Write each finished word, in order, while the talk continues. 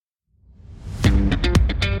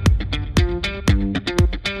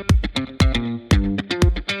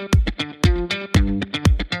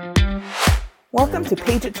Welcome to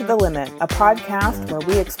Page It to the Limit, a podcast where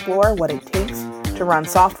we explore what it takes to run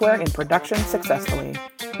software in production successfully.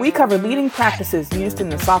 We cover leading practices used in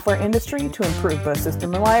the software industry to improve both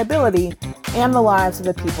system reliability and the lives of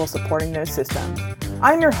the people supporting those systems.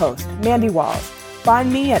 I'm your host, Mandy Walls.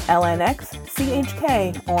 Find me at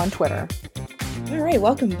LNXCHK on Twitter. All right,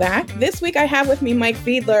 welcome back. This week I have with me Mike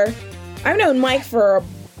Fiedler. I've known Mike for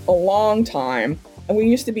a long time, and we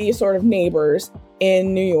used to be sort of neighbors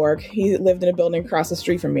in New York. He lived in a building across the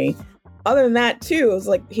street from me. Other than that, too, it was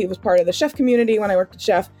like he was part of the chef community when I worked at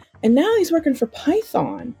Chef, and now he's working for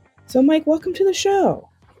Python. So, Mike, welcome to the show.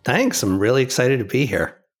 Thanks. I'm really excited to be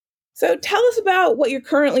here. So tell us about what you're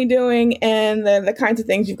currently doing and the kinds of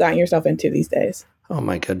things you've gotten yourself into these days. Oh,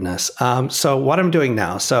 my goodness. So what I'm doing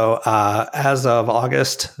now. So as of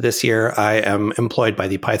August this year, I am employed by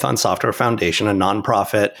the Python Software Foundation, a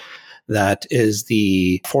nonprofit that is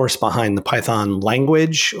the force behind the Python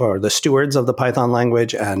language, or the stewards of the Python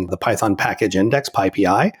language and the Python package index,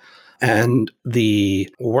 PyPI. And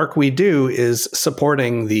the work we do is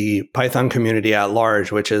supporting the Python community at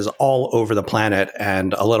large, which is all over the planet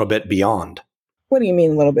and a little bit beyond. What do you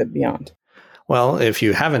mean a little bit beyond? Well, if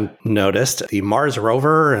you haven't noticed, the Mars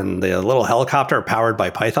rover and the little helicopter are powered by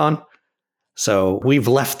Python. So we've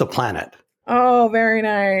left the planet. Oh, very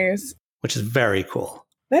nice. Which is very cool.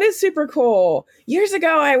 That is super cool. Years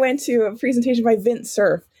ago, I went to a presentation by Vince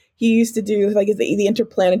Cerf. He used to do like the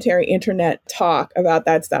interplanetary internet talk about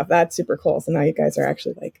that stuff. That's super cool. So now you guys are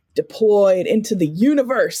actually like deployed into the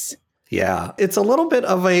universe. Yeah, it's a little bit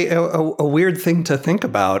of a weird thing to think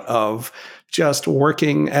about, of just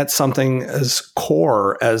working at something as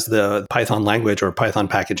core as the Python language or Python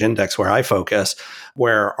package index, where I focus,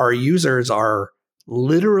 where our users are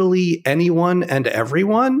literally anyone and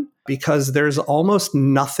everyone, because there's almost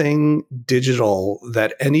nothing digital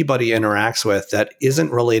that anybody interacts with that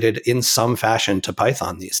isn't related in some fashion to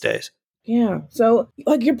Python these days. Yeah. So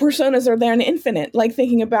like your personas are there in infinite, like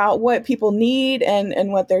thinking about what people need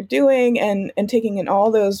and what they're doing and taking in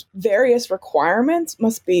all those various requirements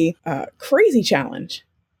must be a crazy challenge.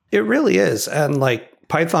 It really is. And like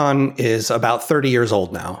Python is about 30 years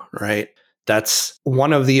old now, right? That's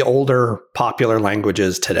one of the older popular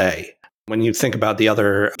languages today. When you think about the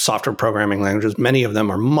other software programming languages, many of them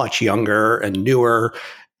are much younger and newer.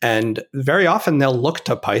 And very often they'll look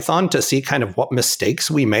to Python to see kind of what mistakes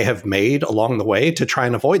we may have made along the way to try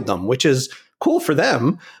and avoid them, which is cool for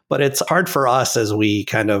them. But it's hard for us as we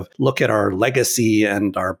kind of look at our legacy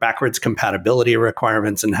and our backwards compatibility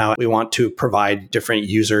requirements and how we want to provide different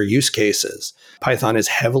user use cases. Python is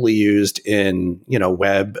heavily used in,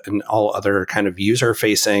 web and all other kind of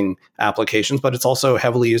user-facing applications, but it's also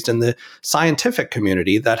heavily used in the scientific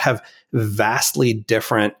community that have vastly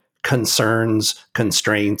different concerns,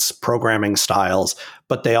 constraints, programming styles,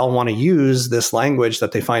 but they all want to use this language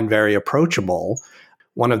that they find very approachable.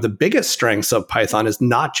 One of the biggest strengths of Python is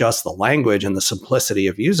not just the language and the simplicity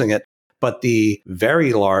of using it, but the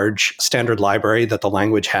very large standard library that the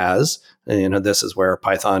language has. This is where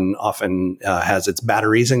Python often has its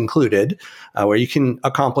batteries included, where you can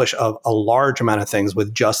accomplish a large amount of things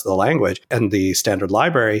with just the language and the standard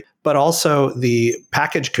library, but also the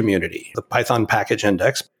package community, the Python package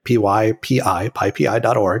index, PyPI.org,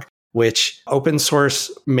 which open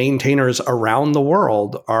source maintainers around the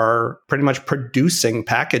world are pretty much producing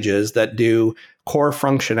packages that do core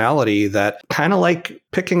functionality that kind of like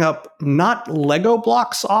picking up not Lego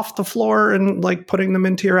blocks off the floor and like putting them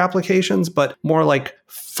into your applications, but more like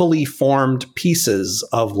fully formed pieces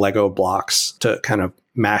of Lego blocks to kind of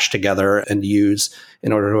mash together and use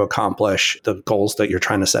in order to accomplish the goals that you're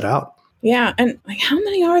trying to set out. Yeah. And like, how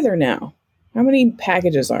many are there now? How many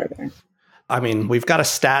packages are there? I mean, we've got a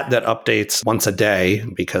stat that updates once a day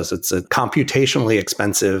because it's a computationally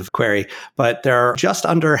expensive query, but there are just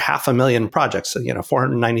under 500,000 projects,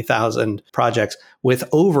 490,000 projects with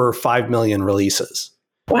over 5 million releases.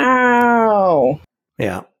 Wow.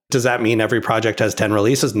 Yeah. Does that mean every project has 10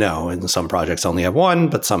 releases? No. And some projects only have one,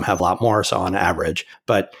 but some have a lot more, so on average.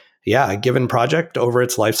 But yeah, a given project over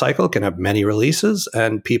its life cycle can have many releases,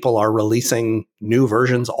 and people are releasing new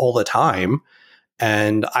versions all the time.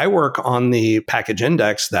 And I work on the package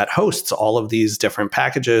index that hosts all of these different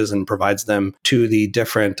packages and provides them to the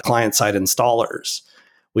different client-side installers.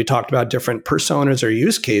 We talked about different personas or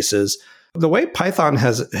use cases. The way Python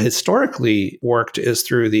has historically worked is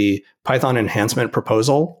through the Python Enhancement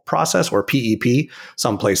Proposal process, or PEP.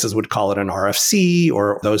 Some places would call it an RFC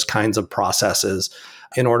or those kinds of processes,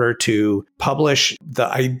 in order to publish the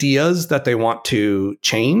ideas that they want to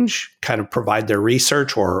change, kind of provide their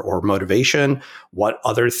research or motivation, what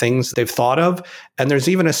other things they've thought of. And there's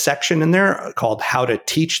even a section in there called How to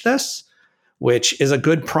Teach This, which is a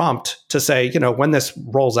good prompt to say, when this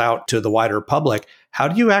rolls out to the wider public, how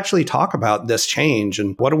do you actually talk about this change?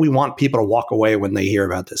 And what do we want people to walk away when they hear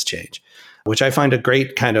about this change? Which I find a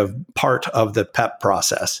great kind of part of the PEP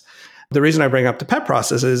process. The reason I bring up the PEP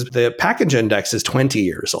process is the package index is 20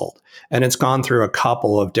 years old, and it's gone through a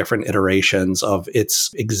couple of different iterations of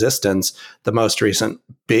its existence. The most recent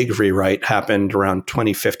big rewrite happened around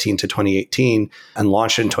 2015 to 2018 and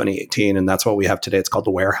launched in 2018, and that's what we have today. It's called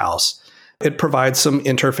the warehouse. It provides some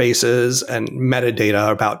interfaces and metadata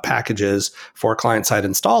about packages for client-side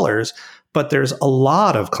installers, but there's a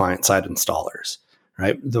lot of client-side installers,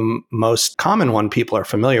 right? The most common one people are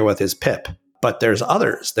familiar with is pip, but there's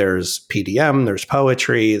others. There's PDM, there's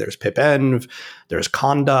Poetry, there's pipenv, there's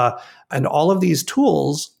Conda, and all of these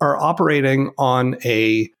tools are operating on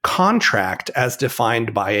a contract as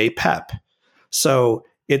defined by a PEP. So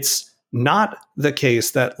it's not the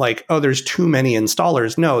case that there's too many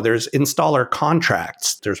installers. No, there's installer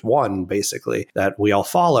contracts. There's one basically that we all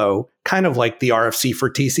follow, kind of like the RFC for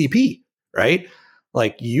TCP, right?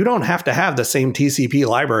 You don't have to have the same TCP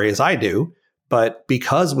library as I do, but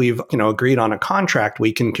because we've agreed on a contract,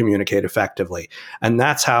 we can communicate effectively. And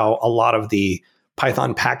that's how a lot of the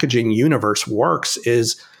Python packaging universe works.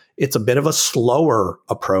 Is it's a bit of a slower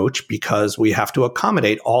approach because we have to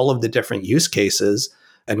accommodate all of the different use cases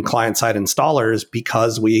and client-side installers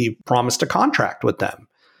because we promised a contract with them.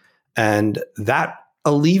 And that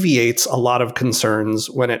alleviates a lot of concerns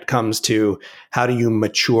when it comes to how do you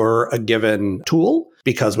mature a given tool,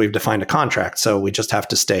 because we've defined a contract. So we just have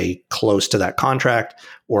to stay close to that contract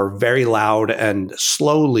or very loud and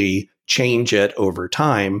slowly change it over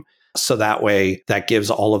time. So that way that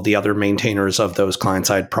gives all of the other maintainers of those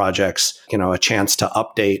client-side projects, a chance to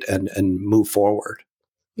update and move forward.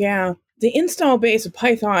 Yeah. The install base of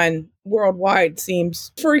Python worldwide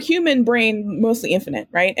seems, for a human brain, mostly infinite,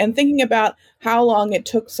 right? And thinking about how long it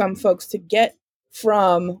took some folks to get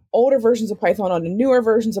from older versions of Python onto newer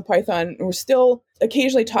versions of Python, we're still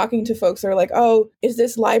occasionally talking to folks that are like, oh, is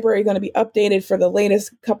this library going to be updated for the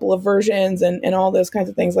latest couple of versions and all those kinds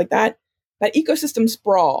of things like that? That ecosystem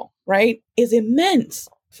sprawl, right, is immense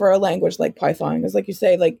for a language like Python. Because like you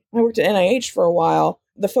say, I worked at NIH for a while.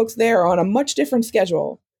 The folks there are on a much different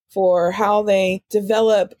schedule for how they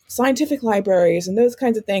develop scientific libraries and those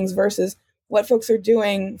kinds of things versus what folks are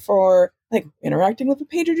doing for interacting with the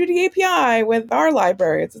PagerDuty API with our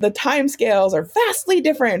libraries. The timescales are vastly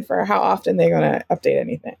different for how often they're going to update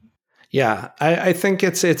anything. Yeah, I think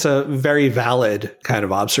it's a very valid kind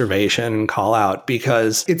of observation and call out,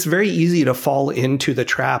 because it's very easy to fall into the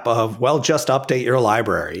trap of, just update your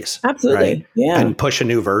libraries. Absolutely. Right? Yeah. And push a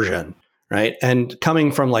new version. Right. And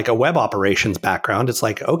coming from a web operations background, it's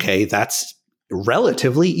okay, that's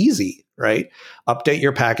relatively easy, right? Update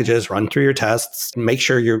your packages, run through your tests, make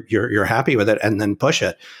sure you're happy with it, and then push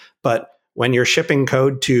it. But when you're shipping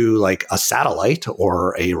code to a satellite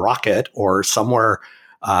or a rocket or somewhere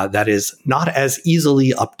that is not as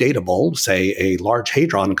easily updatable, say a Large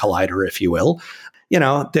Hadron Collider, if you will,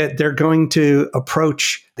 that they're going to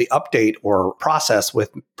approach the update or process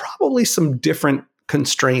with probably some different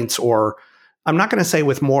constraints, or I'm not going to say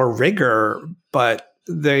with more rigor, but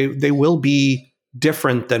they will be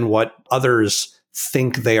different than what others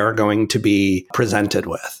think they are going to be presented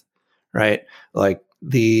with, right?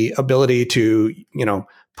 The ability to,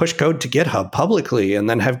 push code to GitHub publicly and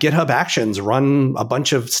then have GitHub Actions run a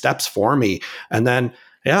bunch of steps for me. And then,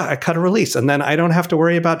 I cut a release and then I don't have to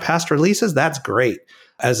worry about past releases. That's great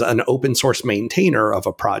as an open source maintainer of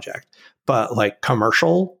a project. But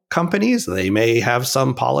commercial companies, they may have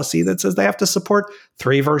some policy that says they have to support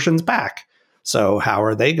 3 versions back. So how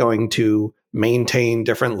are they going to maintain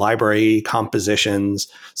different library compositions?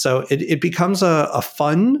 So it becomes a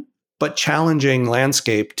fun but challenging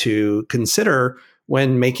landscape to consider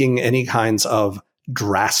when making any kinds of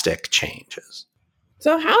drastic changes.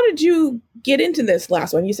 So how did you get into this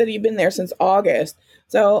last one? You said you've been there since August.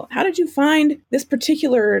 So how did you find this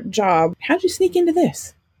particular job? How did you sneak into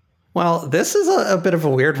this? Well, this is a bit of a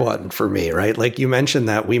weird one for me, right? You mentioned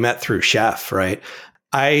that we met through Chef, right?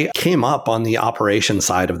 I came up on the operations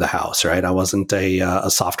side of the house, right? I wasn't a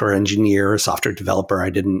software engineer, a software developer. I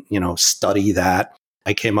didn't, study that.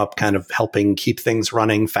 I came up kind of helping keep things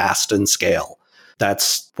running fast and scale.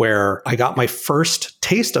 That's where I got my first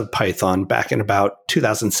taste of Python back in about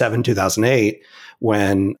 2007, 2008,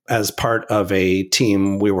 when as part of a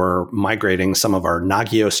team, we were migrating some of our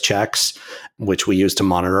Nagios checks, which we use to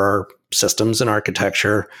monitor our systems and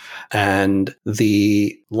architecture. And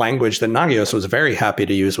the language that Nagios was very happy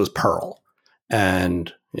to use was Perl.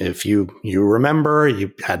 And if you remember,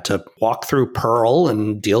 you had to walk through Perl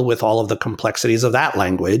and deal with all of the complexities of that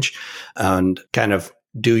language and kind of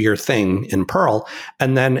do your thing in Perl.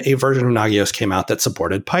 And then a version of Nagios came out that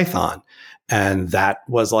supported Python. And that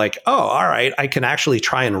was like, oh, all right, I can actually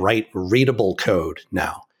try and write readable code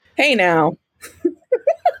now. Hey, now.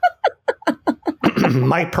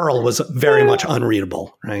 My Perl was very much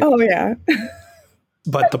unreadable, right? Oh, yeah.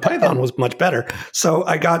 But the Python was much better. So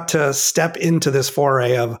I got to step into this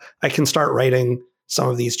foray of I can start writing some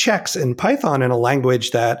of these checks in Python in a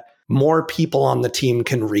language that more people on the team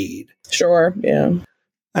can read. Sure, yeah.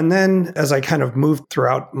 And then as I kind of moved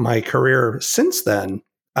throughout my career since then,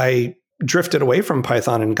 I drifted away from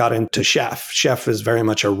Python and got into Chef. Chef is very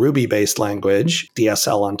much a Ruby-based language,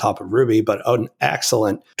 DSL on top of Ruby, but an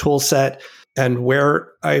excellent tool set. And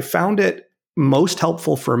where I found it most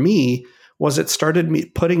helpful for me was it started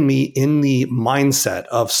putting me in the mindset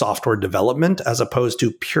of software development as opposed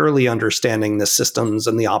to purely understanding the systems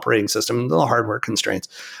and the operating system and the hardware constraints.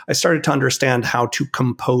 I started to understand how to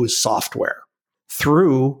compose software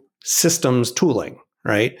through systems tooling,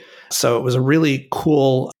 right? So it was a really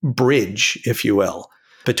cool bridge, if you will,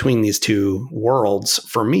 between these two worlds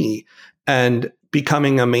for me. And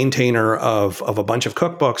becoming a maintainer of a bunch of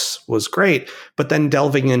cookbooks was great, but then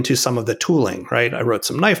delving into some of the tooling, right? I wrote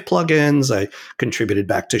some knife plugins. I contributed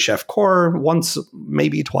back to Chef Core once,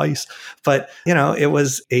 maybe twice. But, it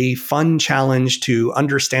was a fun challenge to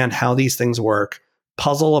understand how these things work,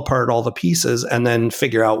 puzzle apart all the pieces, and then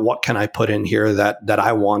figure out what can I put in here that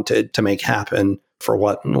I wanted to make happen for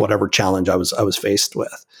whatever challenge I was faced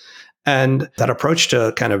with. And that approach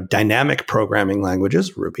to kind of dynamic programming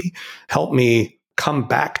languages, Ruby, helped me come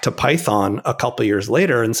back to Python a couple of years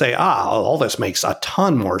later and say, all this makes a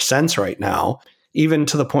ton more sense right now, even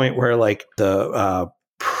to the point where like the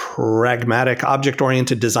Pragmatic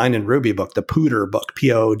Object-Oriented Design in Ruby book, the POODR book,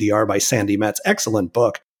 POODR by Sandy Metz, excellent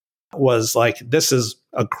book, was like, this is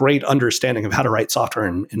a great understanding of how to write software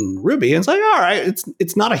in Ruby. And it's like, all right,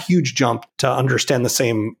 it's not a huge jump to understand the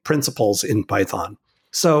same principles in Python.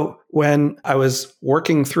 So when I was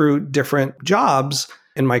working through different jobs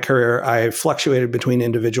in my career, I fluctuated between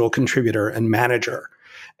individual contributor and manager.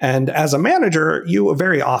 And as a manager, you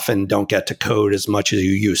very often don't get to code as much as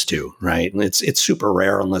you used to, right? And it's super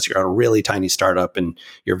rare unless you're at a really tiny startup and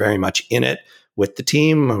you're very much in it with the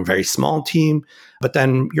team, a very small team. But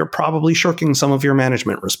then you're probably shirking some of your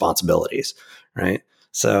management responsibilities, right?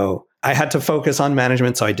 So I had to focus on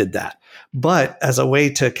management, so I did that. But as a way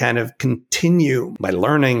to kind of continue my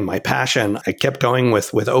learning, my passion, I kept going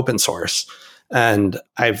with open source. And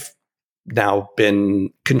I've now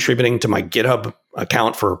been contributing to my GitHub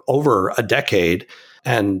account for over a decade.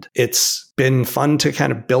 And it's been fun to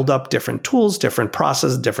kind of build up different tools, different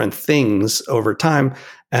processes, different things over time.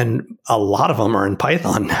 And a lot of them are in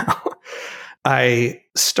Python now. I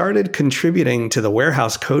started contributing to the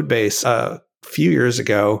warehouse code base a few years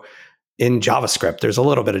ago in JavaScript. There's a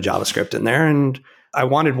little bit of JavaScript in there. And I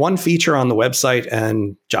wanted one feature on the website,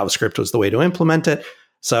 and JavaScript was the way to implement it.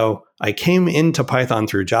 So I came into Python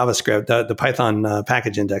through JavaScript, the Python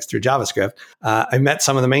package index through JavaScript. I met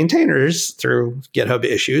some of the maintainers through GitHub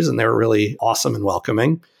issues, and they were really awesome and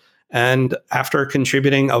welcoming. And after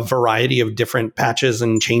contributing a variety of different patches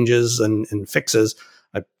and changes and fixes,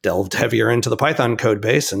 I delved heavier into the Python code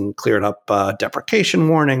base and cleared up deprecation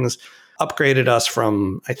warnings, upgraded us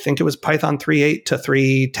from, I think it was Python 3.8 to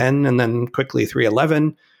 3.10, and then quickly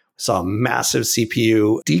 3.11. Saw a massive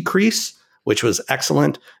CPU decrease, which was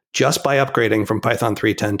excellent, just by upgrading from Python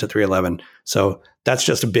 3.10 to 3.11. So that's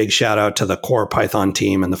just a big shout out to the core Python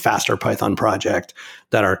team and the Faster Python project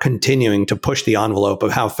that are continuing to push the envelope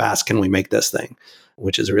of how fast can we make this thing,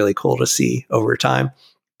 which is really cool to see over time.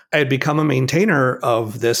 I had become a maintainer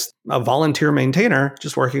of this, a volunteer maintainer,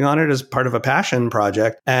 just working on it as part of a passion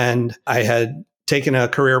project. And I had taken a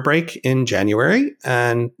career break in January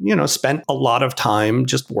and, spent a lot of time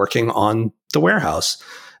just working on the warehouse.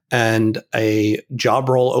 And a job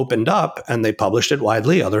role opened up and they published it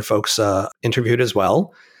widely. Other folks interviewed as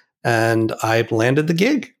well. And I landed the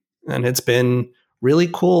gig. And it's been really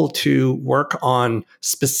cool to work on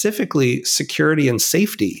specifically security and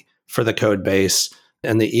safety for the code base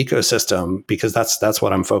and the ecosystem, because that's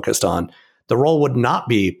what I'm focused on. The role would not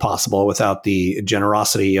be possible without the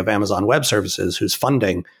generosity of Amazon Web Services, who's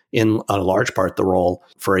funding in a large part the role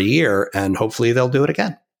for a year, and hopefully they'll do it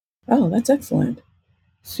again. Oh, that's excellent.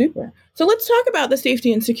 Super. So let's talk about the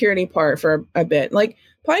safety and security part for a bit. Like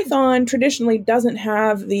Python traditionally doesn't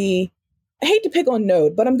have I hate to pick on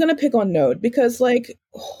Node, but I'm going to pick on Node because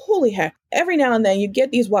holy heck, every now and then you get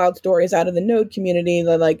these wild stories out of the Node community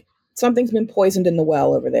that something's been poisoned in the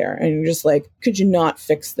well over there. And you're just like, could you not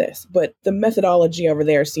fix this? But the methodology over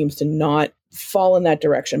there seems to not fall in that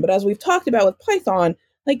direction. But as we've talked about with Python,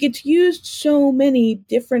 like it's used so many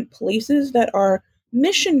different places that are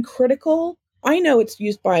mission critical. I know it's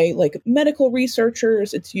used by like medical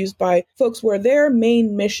researchers. It's used by folks where their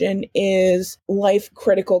main mission is life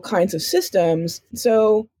critical kinds of systems.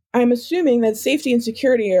 So I'm assuming that safety and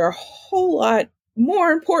security are a whole lot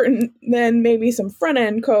more important than maybe some front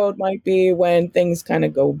end code might be when things kind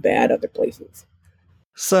of go bad other places.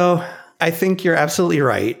 So I think you're absolutely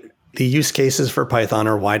right. The use cases for Python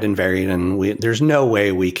are wide and varied, and there's no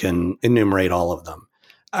way we can enumerate all of them.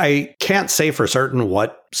 I can't say for certain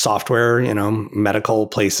what software, medical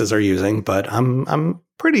places are using, but I'm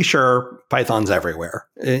pretty sure Python's everywhere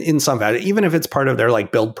in some fashion, even if it's part of their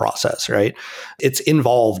like build process, right? It's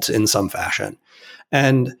involved in some fashion.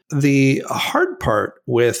 And the hard part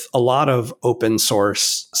with a lot of open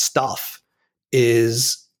source stuff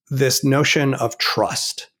is this notion of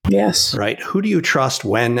trust. Yes. Right? Who do you trust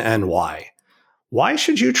when and why? Why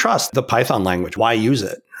should you trust the Python language? Why use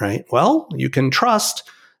it? Right? Well, you can trust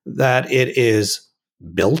that it is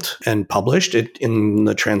built and published in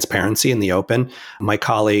the transparency in the open. My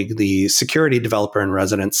colleague, the security developer in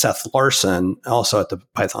residence, Seth Larson, also at the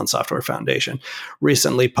Python Software Foundation,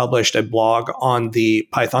 recently published a blog on the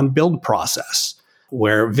Python build process,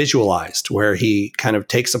 where he kind of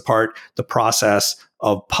takes apart the process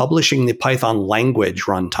of publishing the Python language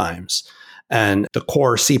runtimes and the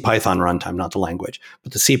core CPython runtime, not the language,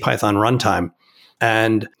 but the CPython runtime.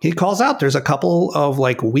 And he calls out there's a couple of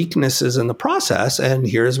like weaknesses in the process, and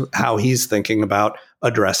here's how he's thinking about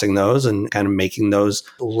addressing those and kind of making those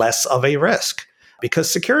less of a risk. Because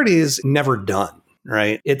security is never done,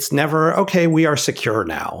 right? It's never, okay, we are secure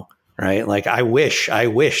now, right? Like I wish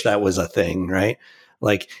that was a thing, right?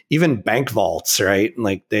 Like even bank vaults, right?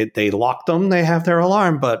 Like they lock them, they have their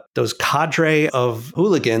alarm, but those cadre of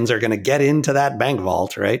hooligans are going to get into that bank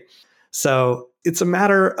vault, right? So it's a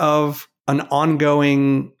matter of an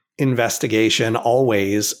ongoing investigation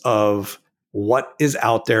always of what is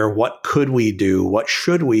out there, what could we do, what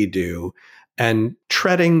should we do, and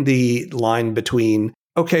treading the line between,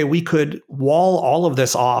 okay, we could wall all of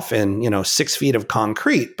this off in 6 feet of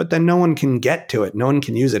concrete, but then no one can get to it, no one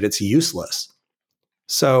can use it, it's useless.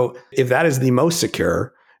 So if that is the most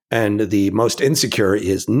secure and the most insecure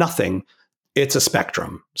is nothing, it's a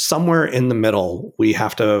spectrum. Somewhere in the middle, we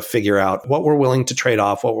have to figure out what we're willing to trade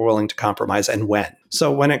off, what we're willing to compromise, and when.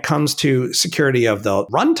 So when it comes to security of the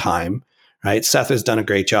runtime, right, Seth has done a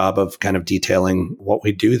great job of kind of detailing what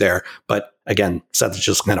we do there. But again, Seth is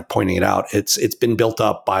just kind of pointing it out. It's been built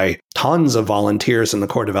up by tons of volunteers and the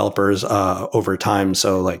core developers over time.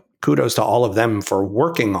 So like kudos to all of them for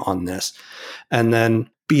working on this. And then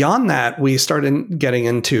beyond that, we started getting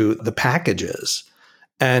into the packages.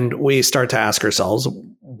 And we start to ask ourselves,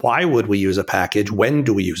 why would we use a package? When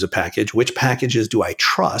do we use a package? Which packages do I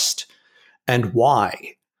trust? And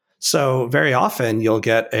why? So very often you'll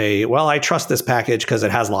get I trust this package because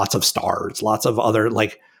it has lots of stars, lots of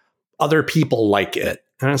other people like it.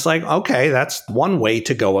 And it's like, okay, that's one way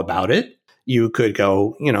to go about it. You could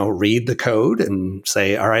go, read the code and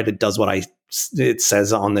say, all right, it does what it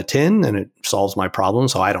says on the tin and it solves my problem.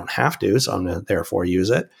 So I don't have to. So I'm going to therefore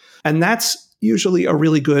use it. And that's usually a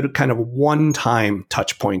really good kind of one-time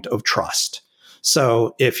touch point of trust.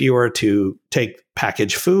 So if you were to take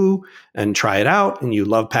package foo and try it out and you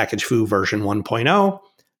love package foo version 1.0,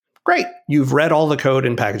 great. You've read all the code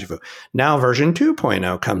in package foo. Now version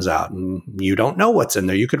 2.0 comes out and you don't know what's in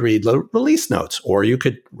there. You could read the release notes or you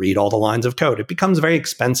could read all the lines of code. It becomes very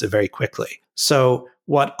expensive very quickly. So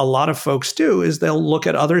what a lot of folks do is they'll look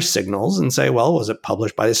at other signals and say, well, was it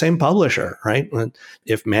published by the same publisher, right?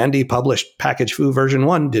 If Mandy published package foo version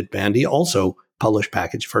 1, did Mandy also publish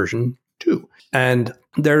package version 2? And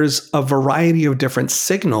there's a variety of different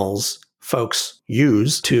signals folks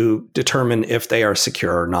use to determine if they are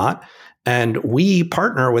secure or not. And we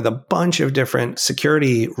partner with a bunch of different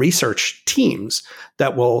security research teams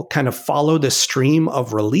that will kind of follow the stream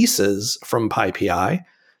of releases from PyPI,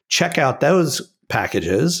 check out those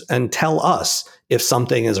packages, and tell us if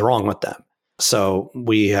something is wrong with them. So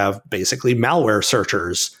we have basically malware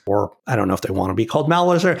searchers, or I don't know if they want to be called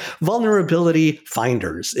malware, vulnerability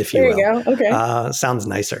finders, if you will. There you go. Okay. Sounds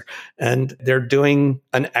nicer. And they're doing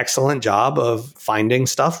an excellent job of finding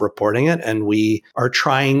stuff, reporting it. And we are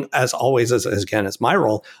trying, as always, as my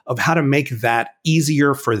role, of how to make that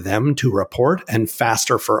easier for them to report and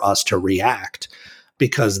faster for us to react.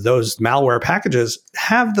 Because those malware packages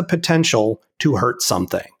have the potential to hurt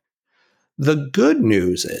something. The good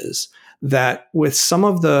news is that with some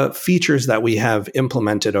of the features that we have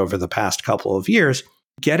implemented over the past couple of years,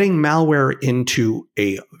 getting malware into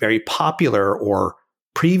a very popular or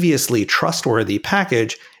previously trustworthy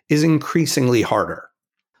package is increasingly harder.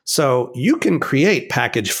 So you can create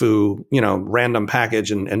package foo, random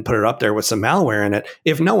package and put it up there with some malware in it.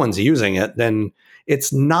 If no one's using it, then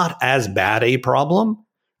it's not as bad a problem,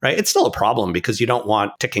 right? It's still a problem because you don't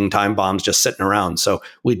want ticking time bombs just sitting around. So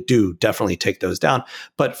we do definitely take those down.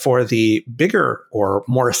 But for the bigger or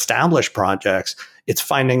more established projects, it's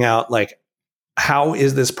finding out how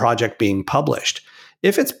is this project being published?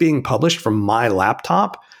 If it's being published from my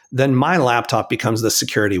laptop, then my laptop becomes the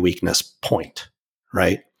security weakness point,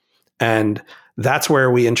 right? And that's where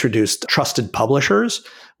we introduced Trusted Publishers,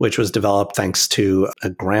 which was developed thanks to a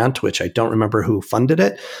grant, which I don't remember who funded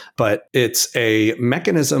it, but it's a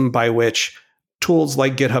mechanism by which tools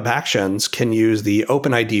like GitHub Actions can use the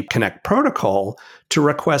OpenID Connect protocol to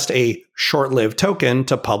request a short-lived token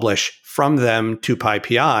to publish from them to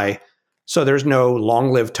PyPI. So there's no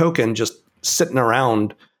long-lived token just sitting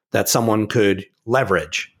around that someone could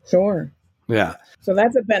leverage. Sure. Yeah. So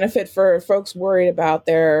that's a benefit for folks worried about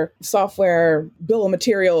their software bill of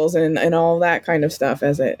materials and all that kind of stuff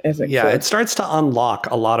as it it starts to unlock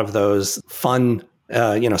a lot of those fun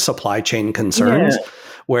supply chain concerns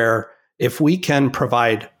where if we can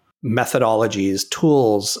provide methodologies,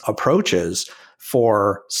 tools, approaches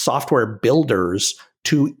for software builders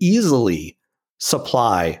to easily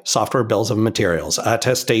supply software bills of materials,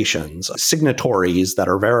 attestations, signatories that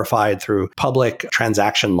are verified through public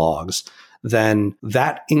transaction logs, then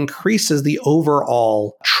that increases the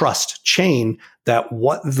overall trust chain that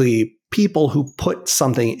what the people who put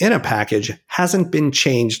something in a package hasn't been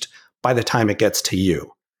changed by the time it gets to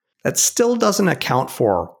you. That still doesn't account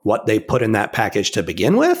for what they put in that package to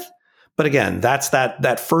begin with. But again, that's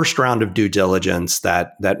that first round of due diligence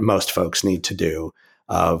that most folks need to do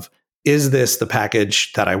of, is this the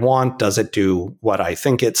package that I want? Does it do what I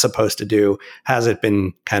think it's supposed to do? Has it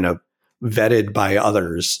been kind of vetted by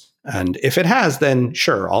others? And if it has, then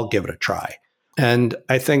sure, I'll give it a try. And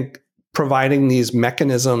I think providing these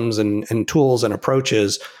mechanisms and tools and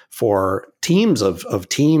approaches for teams of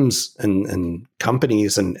teams and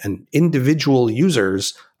companies and individual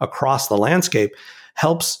users across the landscape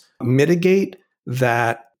helps mitigate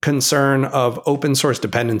that concern of open source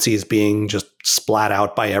dependencies being just splat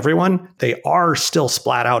out by everyone. They are still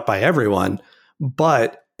splat out by everyone.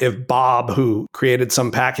 But if Bob, who created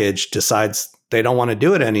some package, decides they don't want to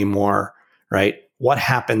do it anymore, right? What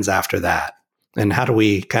happens after that? And how do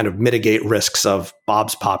we kind of mitigate risks of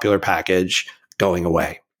Bob's popular package going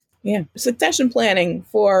away? Yeah. Succession planning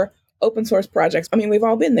for open source projects. I mean, we've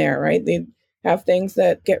all been there, right? They have things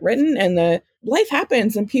that get written and the life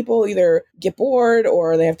happens and people either get bored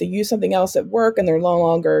or they have to use something else at work and they're no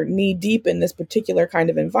longer knee deep in this particular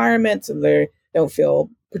kind of environment. So they don't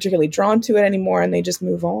feel particularly drawn to it anymore and they just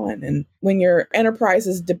move on. And when your enterprise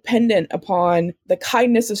is dependent upon the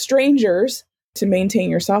kindness of strangers to maintain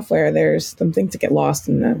your software, there's some things that get lost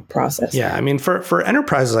in the process. Yeah, I mean, for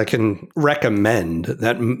enterprises, I can recommend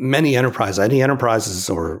that any enterprises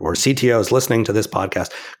or CTOs listening to this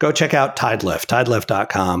podcast, go check out TideLift,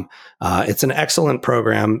 tidelift.com. It's an excellent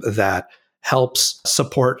program that helps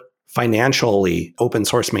support financially open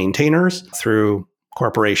source maintainers through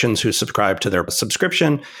corporations who subscribe to their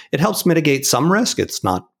subscription. It helps mitigate some risk. It's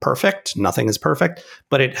not perfect. Nothing is perfect,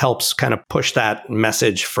 but it helps kind of push that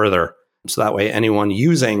message further. So that way, anyone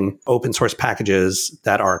using open source packages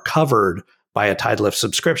that are covered by a TideLift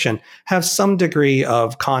subscription have some degree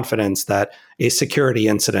of confidence that a security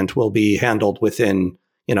incident will be handled within,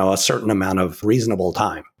 a certain amount of reasonable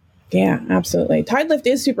time. Yeah, absolutely. TideLift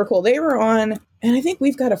is super cool. They were on, and I think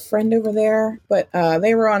we've got a friend over there, but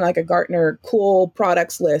they were on like a Gartner cool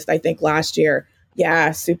products list, I think last year.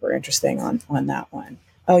 Yeah, super interesting on that one.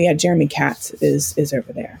 Oh yeah, Jeremy Katz is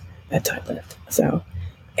over there at TideLift. So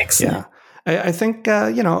excellent. Yeah. I think,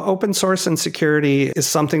 open source and security is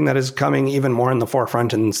something that is coming even more in the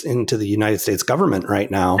forefront into the United States government right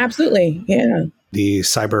now. Absolutely. Yeah. The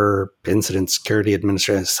Cyber Incident Security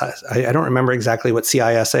Administration, I don't remember exactly what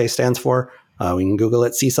CISA stands for. We can Google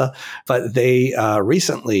it, CISA. But they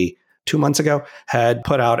recently, 2 months ago, had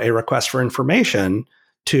put out a request for information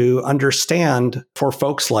to understand for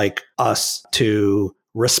folks like us to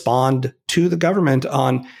respond to the government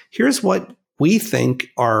on here's what we think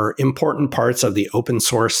are important parts of the open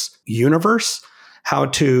source universe, how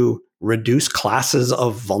to reduce classes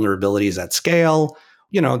of vulnerabilities at scale.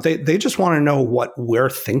 They just want to know what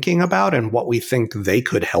we're thinking about and what we think they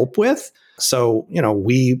could help with. So,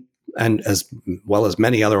 we, and as well as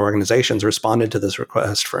many other organizations, responded to this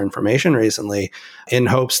request for information recently in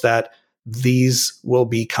hopes that these will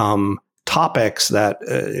become topics that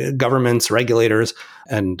governments, regulators,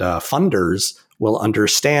 and funders will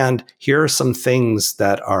understand. Here are some things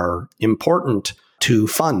that are important to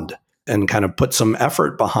fund and kind of put some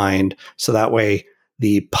effort behind, so that way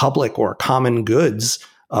the public or common goods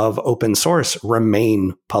of open source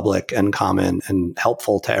remain public and common and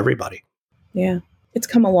helpful to everybody. Yeah, it's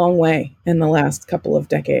come a long way in the last couple of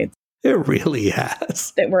decades. It really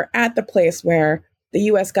has. That we're at the place where the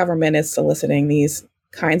US government is soliciting these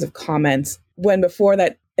kinds of comments, when before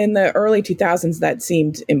that, in the early 2000s, that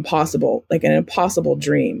seemed impossible, like an impossible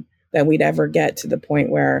dream that we'd ever get to the point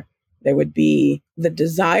where there would be the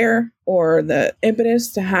desire or the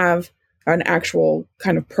impetus to have an actual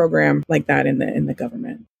kind of program like that in the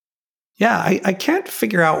government. Yeah, I can't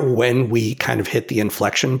figure out when we kind of hit the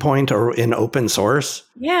inflection point or in open source.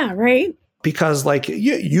 Yeah, right. Because like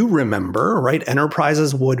you remember, right?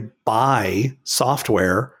 Enterprises would buy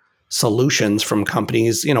software solutions from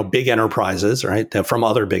companies, big enterprises, right? From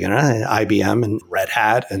other big, IBM and Red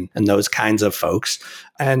Hat and those kinds of folks.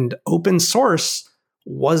 And open source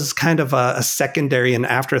was kind of a secondary and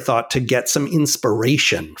afterthought to get some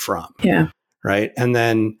inspiration from. Yeah. Right. And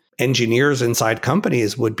then engineers inside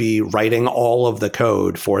companies would be writing all of the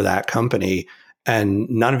code for that company, and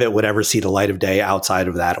none of it would ever see the light of day outside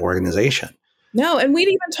of that organization. No, and we'd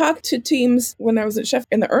even talk to teams when I was at Chef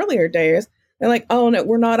in the earlier days. They're like, oh, no,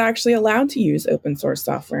 we're not actually allowed to use open source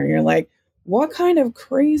software. And you're like, what kind of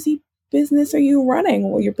crazy business are you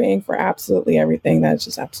running? Well, you're paying for absolutely everything. That's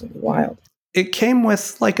just absolutely wild. It came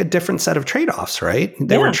with like a different set of trade-offs, right?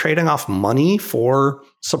 They were trading off money for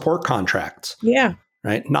support contracts. Yeah.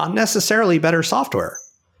 Right? Not necessarily better software.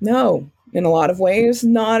 No, in a lot of ways,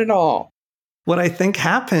 not at all. What I think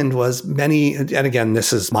happened was and again,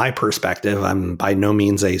 this is my perspective. I'm by no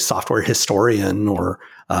means a software historian or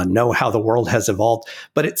know how the world has evolved,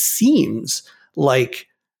 but it seems like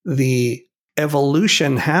the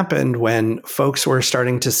evolution happened when folks were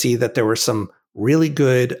starting to see that there were some really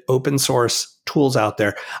good open source tools out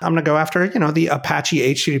there. I'm going to go after, the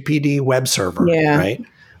Apache HTTPD web server, right?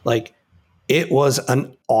 Like, it was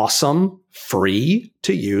an awesome, free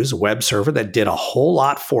to use web server that did a whole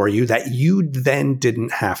lot for you that you then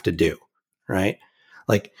didn't have to do, right?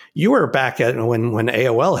 Like, you were back at when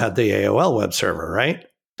AOL had the AOL web server, right?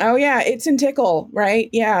 Oh yeah, it's in Tickle, right?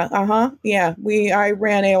 Yeah, yeah. I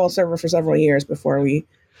ran AOL server for several years before we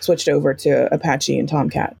switched over to Apache and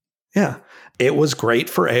Tomcat. Yeah, it was great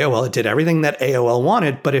for AOL. It did everything that AOL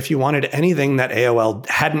wanted, but if you wanted anything that AOL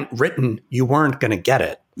hadn't written, you weren't going to get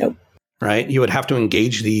it. Nope. Right? You would have to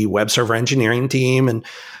engage the web server engineering team and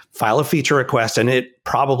file a feature request, and it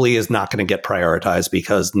probably is not going to get prioritized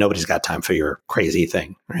because nobody's got time for your crazy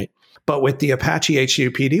thing, right? But with the Apache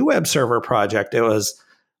HTTPD web server project, it was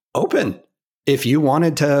open. If you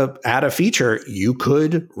wanted to add a feature, you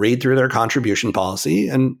could read through their contribution policy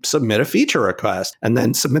and submit a feature request and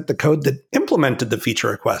then submit the code that implemented the feature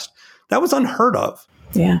request. That was unheard of.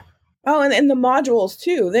 Yeah. Oh, and the modules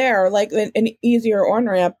too, they're like an easier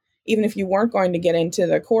on-ramp. Even if you weren't going to get into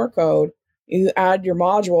the core code, you add your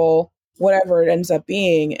module, whatever it ends up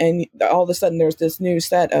being, and all of a sudden there's this new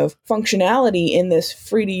set of functionality in this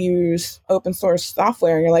free-to-use open source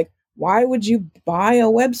software. And you're like, why would you buy a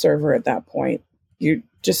web server at that point? You're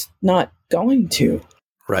just not going to.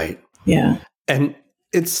 Right. Yeah. And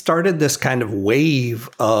it started this kind of wave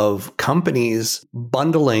of companies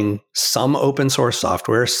bundling some open source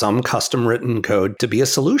software, some custom written code to be a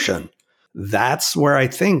solution. That's where I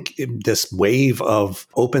think this wave of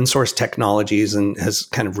open source technologies and has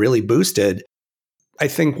kind of really boosted. I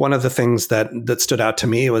think one of the things that stood out to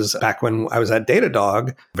me was back when I was at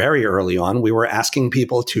Datadog, very early on, we were asking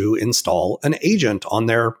people to install an agent on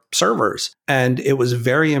their servers. And it was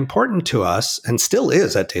very important to us, and still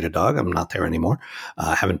is at Datadog. I'm not there anymore.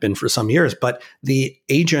 Haven't been for some years. But the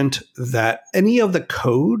agent that any of the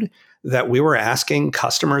code that we were asking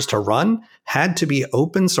customers to run had to be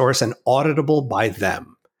open source and auditable by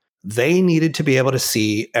them. They needed to be able to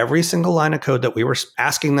see every single line of code that we were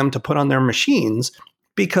asking them to put on their machines,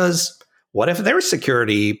 because what if their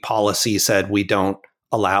security policy said we don't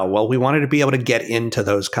allow? Well, we wanted to be able to get into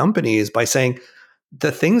those companies by saying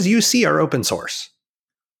the things you see are open source,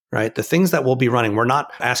 right? The things that we'll be running. We're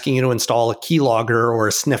not asking you to install a keylogger or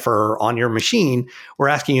a sniffer on your machine. We're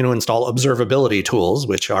asking you to install observability tools,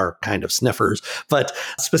 which are kind of sniffers, but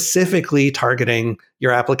specifically targeting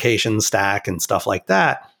your application stack and stuff like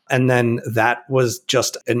that. And then that was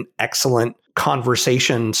just an excellent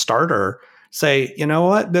conversation starter. Say, you know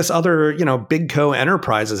what, this other, big co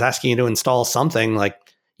enterprise is asking you to install something like,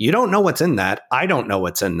 you don't know what's in that. I don't know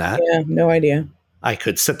what's in that. Yeah, no idea. I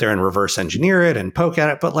could sit there and reverse engineer it and poke at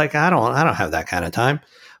it, but like I don't have that kind of time.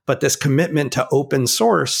 But this commitment to open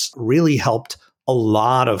source really helped a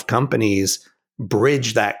lot of companies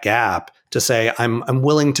bridge that gap to say, I'm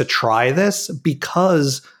willing to try this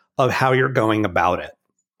because of how you're going about it.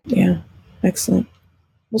 Yeah, excellent.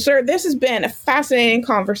 Well, sir, this has been a fascinating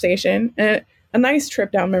conversation and a nice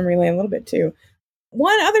trip down memory lane a little bit too.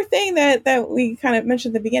 One other thing that we kind of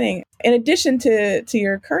mentioned at the beginning, in addition to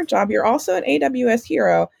your current job, you're also an AWS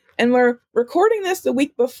hero. And we're recording this the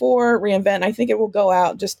week before reInvent. I think it will go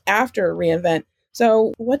out just after reInvent.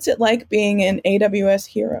 So what's it like being an AWS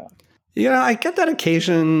hero? Yeah, I get that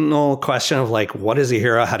occasional question of like, what is a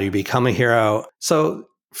hero? How do you become a hero? So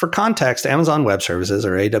for context, Amazon Web Services,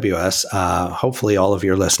 or AWS, hopefully all of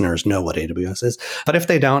your listeners know what AWS is. But if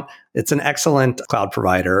they don't, it's an excellent cloud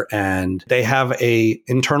provider. And they have an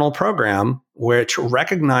internal program which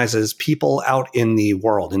recognizes people out in the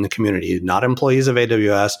world, in the community, not employees of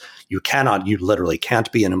AWS. You literally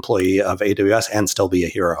can't be an employee of AWS and still be a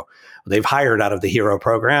hero. They've hired out of the hero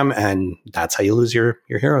program, and that's how you lose your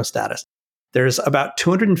hero status. There's about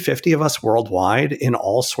 250 of us worldwide in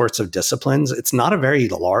all sorts of disciplines. It's not a very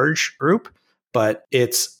large group, but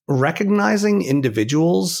it's recognizing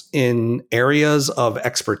individuals in areas of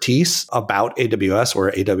expertise about AWS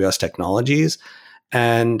or AWS technologies.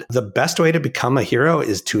 And the best way to become a hero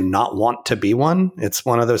is to not want to be one. It's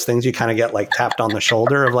one of those things you kind of get like tapped on the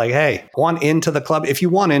shoulder of like, hey, want into the club. If you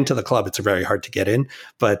want into the club, it's very hard to get in.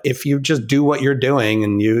 But if you just do what you're doing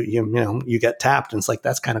and you get tapped, and it's like,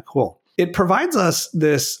 that's kind of cool. It provides us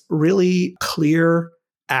this really clear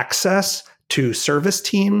access to service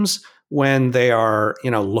teams when they are,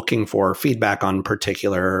 looking for feedback on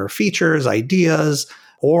particular features, ideas,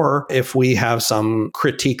 or if we have some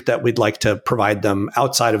critique that we'd like to provide them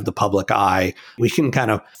outside of the public eye, we can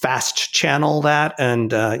kind of fast channel that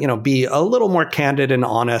and, be a little more candid and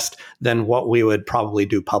honest than what we would probably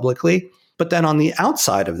do publicly. But then on the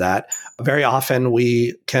outside of that, very often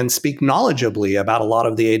we can speak knowledgeably about a lot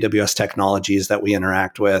of the AWS technologies that we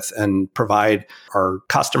interact with and provide our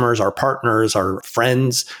customers, our partners, our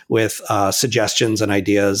friends with suggestions and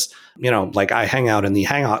ideas. Like I hang out in the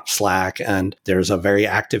Hangout Slack, and there's a very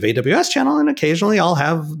active AWS channel, and occasionally I'll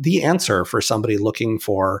have the answer for somebody looking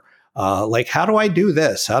for how do I do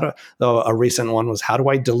this? A recent one was, how do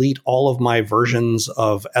I delete all of my versions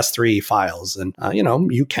of S3 files? And,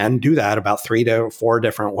 you can do that about 3 to 4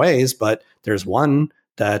 different ways, but there's one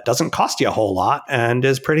that doesn't cost you a whole lot and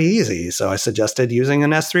is pretty easy. So I suggested using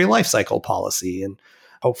an S3 lifecycle policy, and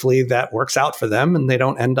hopefully that works out for them and they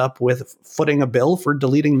don't end up with footing a bill for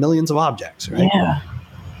deleting millions of objects, right? Yeah.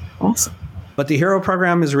 Awesome. But the Hero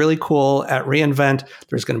program is really cool. At reInvent,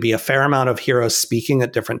 there's going to be a fair amount of heroes speaking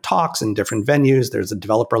at different talks in different venues. There's a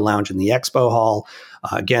developer lounge in the expo hall.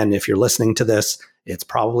 Again, if you're listening to this, it's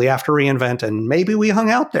probably after reInvent, and maybe we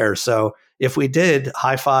hung out there. So if we did,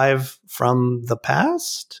 high five from the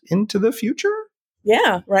past into the future.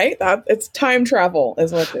 Yeah, right? It's time travel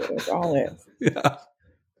is what it all is. Yeah.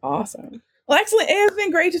 Awesome. Well, excellent. It has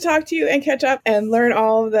been great to talk to you and catch up and learn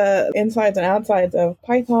all of the insides and outsides of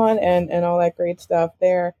Python and all that great stuff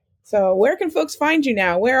there. So where can folks find you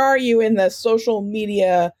now? Where are you in the social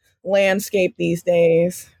media landscape these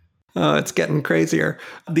days? Oh, it's getting crazier.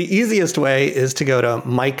 The easiest way is to go to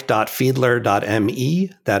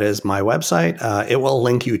mike.fiedler.me. That is my website. It will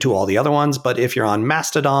link you to all the other ones. But if you're on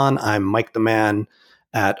Mastodon, I'm Mike the Man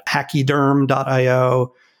at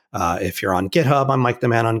hackyderm.io. If you're on GitHub, I'm Mike the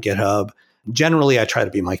Man on GitHub. Generally, I try to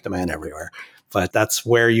be Mike the Man everywhere, but that's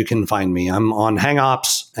where you can find me. I'm on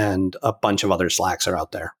HangOps, and a bunch of other Slacks are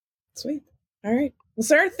out there. Sweet. All right. Well,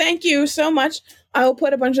 sir, thank you so much. I will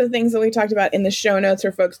put a bunch of the things that we talked about in the show notes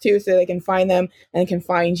for folks too, so they can find them and can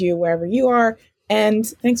find you wherever you are. And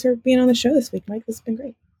thanks for being on the show this week, Mike. This has been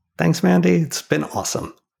great. Thanks, Mandy. It's been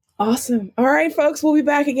awesome. Awesome. All right, folks, we'll be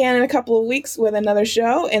back again in a couple of weeks with another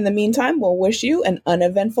show. In the meantime, we'll wish you an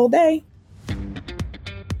uneventful day.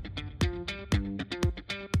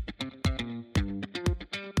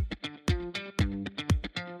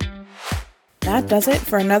 That does it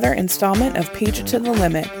for another installment of Page It to the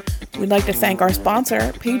Limit. We'd like to thank our sponsor,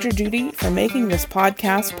 PagerDuty, for making this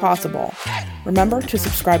podcast possible. Remember to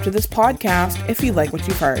subscribe to this podcast if you like what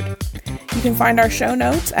you've heard. You can find our show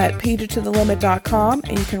notes at pageittothelimit.com,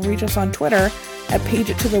 and you can reach us on Twitter at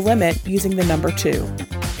pageittothelimit using the number 2.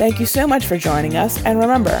 Thank you so much for joining us, and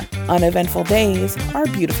remember, uneventful days are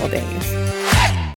beautiful days.